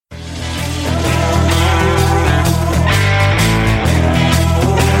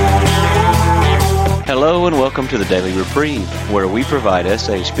to the Daily Reprieve, where we provide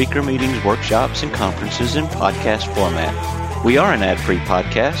SA speaker meetings, workshops, and conferences in podcast format. We are an ad-free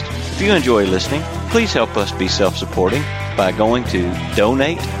podcast. If you enjoy listening, please help us be self-supporting by going to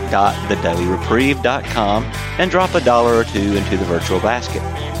donate.thedailyreprieve.com and drop $1 or $2 into the virtual basket.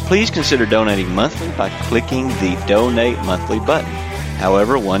 Please consider donating monthly by clicking the Donate Monthly button.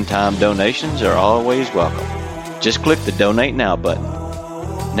 However, one-time donations are always welcome. Just click the Donate Now button.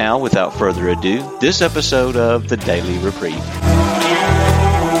 Now, without further ado, this episode of the Daily Reprieve.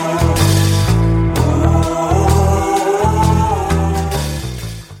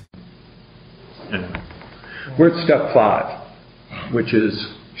 We're at step 5, which is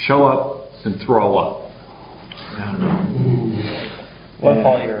show up and throw up. What if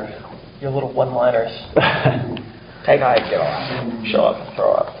all your little one-liners? Take a hike, get off. Show up and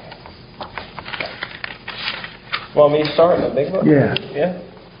throw up. Want me to start in the big book? Yeah. Yeah?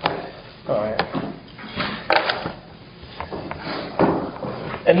 All right.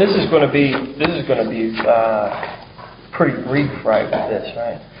 And this is going to be pretty brief, right? With this,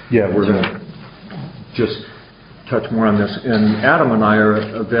 right? Yeah, we're going to just touch more on this. And Adam and I are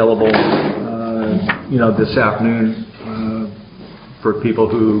available, this afternoon for people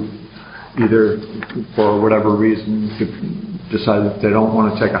who either, for whatever reason, decide that they don't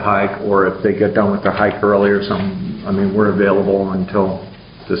want to take a hike, or if they get done with their hike early or something. I mean, we're available until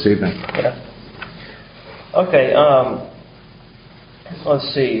this evening. Yeah. Okay.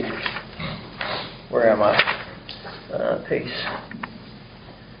 Let's see. Where am I? Page.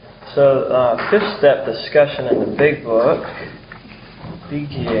 So, fifth step discussion in the big book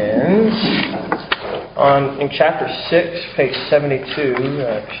begins in chapter 6, page 72,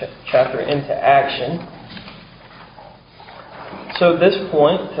 chapter Into Action. So at this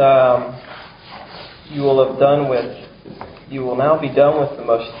point, you will now be done with the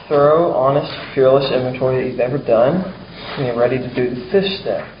most thorough, honest, fearless inventory that you've ever done, and you're ready to do the fifth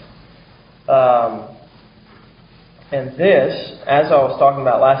step. And this, as I was talking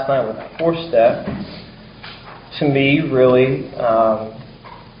about last night with the fourth step, to me, really, the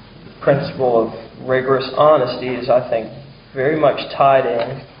principle of rigorous honesty is, I think, very much tied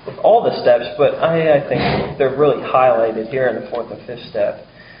in with all the steps, but I think they're really highlighted here in the fourth and fifth step.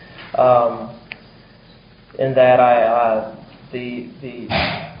 In that the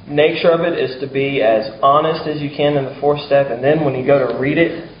nature of it is to be as honest as you can in the fourth step, and then when you go to read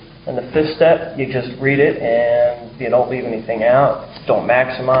it in the fifth step, you just read it and you don't leave anything out. Don't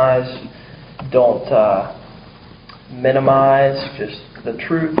maximize. Don't minimize. Just the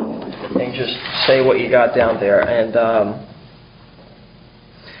truth, and just say what you got down there. And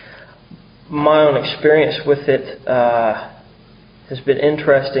my own experience with it has been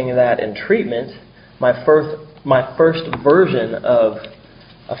interesting in that in treatment, my first version of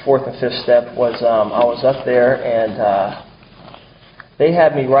a fourth and fifth step was I was up there and they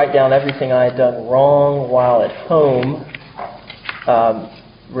had me write down everything I had done wrong while at home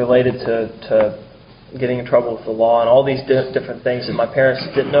related to getting in trouble with the law and all these different things that my parents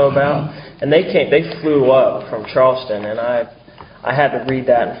didn't know about. And they flew up from Charleston, and I had to read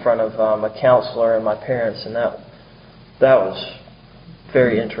that in front of a counselor and my parents, and that was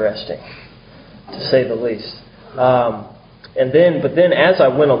very interesting, to say the least. But then as I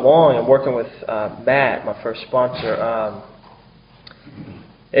went along and working with Matt, my first sponsor,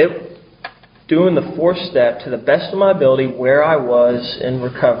 doing the fourth step to the best of my ability where I was in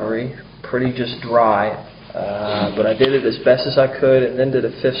recovery, pretty just dry, but I did it as best as I could, and then did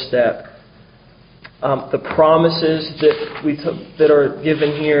a fifth step. The promises that are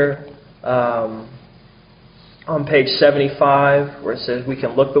given here on page 75, where it says we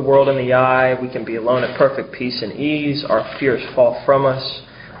can look the world in the eye, we can be alone at perfect peace and ease, our fears fall from us,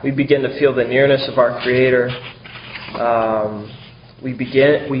 we begin to feel the nearness of our Creator, we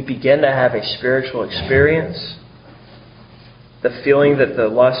begin to have a spiritual experience. The feeling that the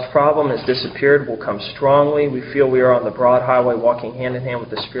lust problem has disappeared will come strongly. We feel we are on the broad highway walking hand in hand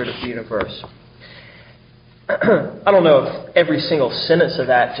with the Spirit of the universe. I don't know if every single sentence of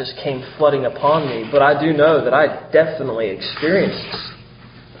that just came flooding upon me, but I do know that I definitely experienced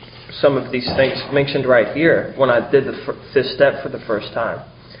some of these things mentioned right here when I did the fifth step for the first time.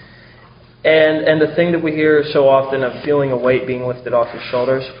 And the thing that we hear so often of feeling a weight being lifted off your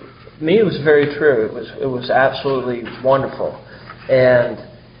shoulders, for me it was very true. It was absolutely wonderful and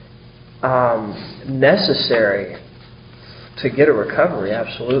necessary to get a recovery.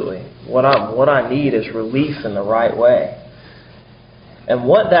 Absolutely, what I need is relief in the right way. And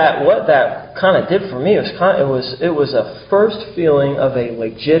what that kind of did for me was it was a first feeling of a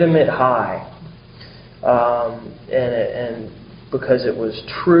legitimate high, and because it was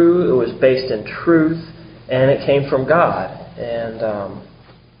true, it was based in truth, and it came from God. And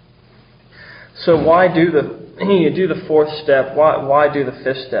so why do the fourth step? Why do the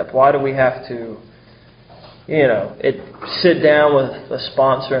fifth step? Why do we have to, sit down with a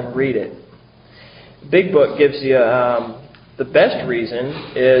sponsor and read it? Big Book gives you the best reason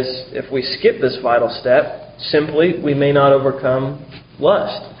is if we skip this vital step, simply we may not overcome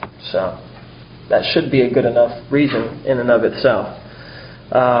lust. So that should be a good enough reason in and of itself.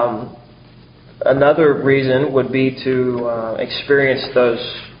 Another reason would be to experience those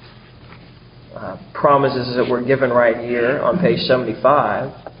promises that were given right here on page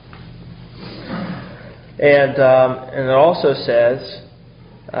 75. And it also says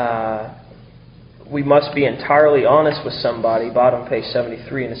we must be entirely honest with somebody, bottom page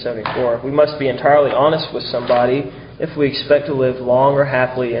 73 and 74. We must be entirely honest with somebody if we expect to live long or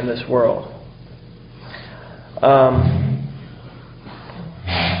happily in this world.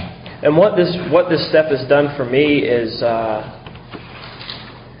 And what this step has done for me is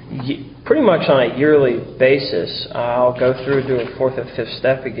pretty much on a yearly basis, I'll go through and do a fourth and fifth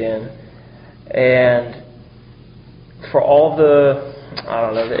step again. And for all the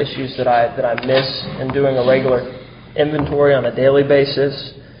issues that I miss in doing a regular inventory on a daily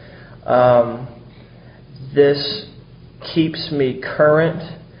basis, this keeps me current.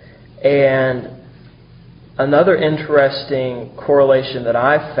 And another interesting correlation that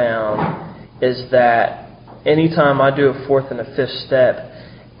I've found is that anytime I do a fourth and a fifth step,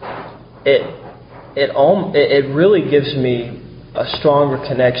 it really gives me a stronger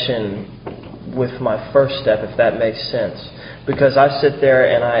connection with my first step, if that makes sense. Because I sit there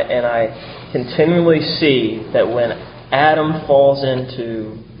and I continually see that when Adam falls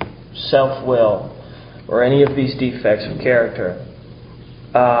into self-will or any of these defects of character,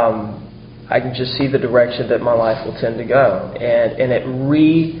 I can just see the direction that my life will tend to go. And it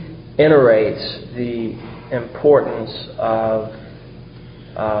reiterates the importance of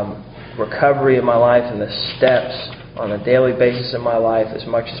recovery in my life and the steps on a daily basis in my life as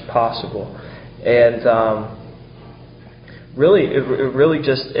much as possible. And really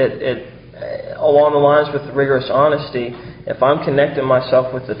along the lines with the rigorous honesty, if I'm connecting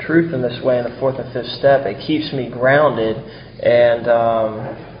myself with the truth in this way in the fourth and fifth step, it keeps me grounded and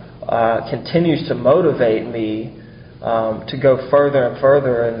continues to motivate me to go further and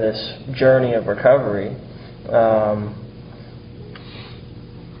further in this journey of recovery.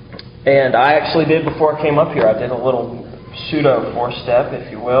 And I actually did, before I came up here, I did a little pseudo fourth step,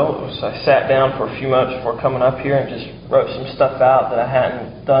 if you will. I sat down for a few minutes before coming up here and just wrote some stuff out that I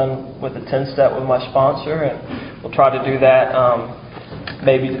hadn't done with the 10th step with my sponsor, and we'll try to do that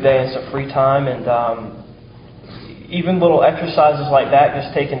maybe today in some free time. And even little exercises like that,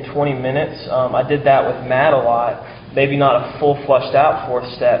 just taking 20 minutes. I did that with Matt a lot. Maybe not a full flushed out fourth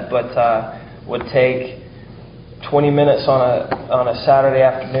step, but would take 20 minutes on a Saturday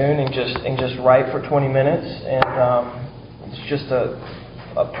afternoon and just write for 20 minutes. And it's just a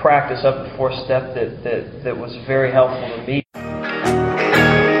practice of the fourth step that was very helpful to me.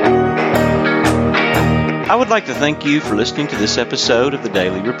 I would like to thank you for listening to this episode of the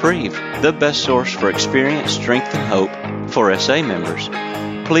Daily Reprieve, the best source for experience, strength, and hope for SA members.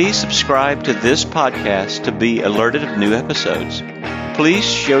 Please subscribe to this podcast to be alerted of new episodes. Please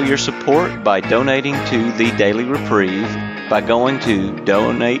show your support by donating to the Daily Reprieve by going to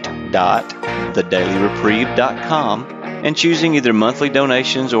donate.thedailyreprieve.com and choosing either monthly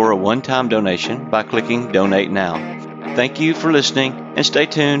donations or a one-time donation by clicking Donate Now. Thank you for listening, and stay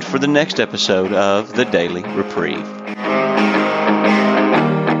tuned for the next episode of The Daily Reprieve.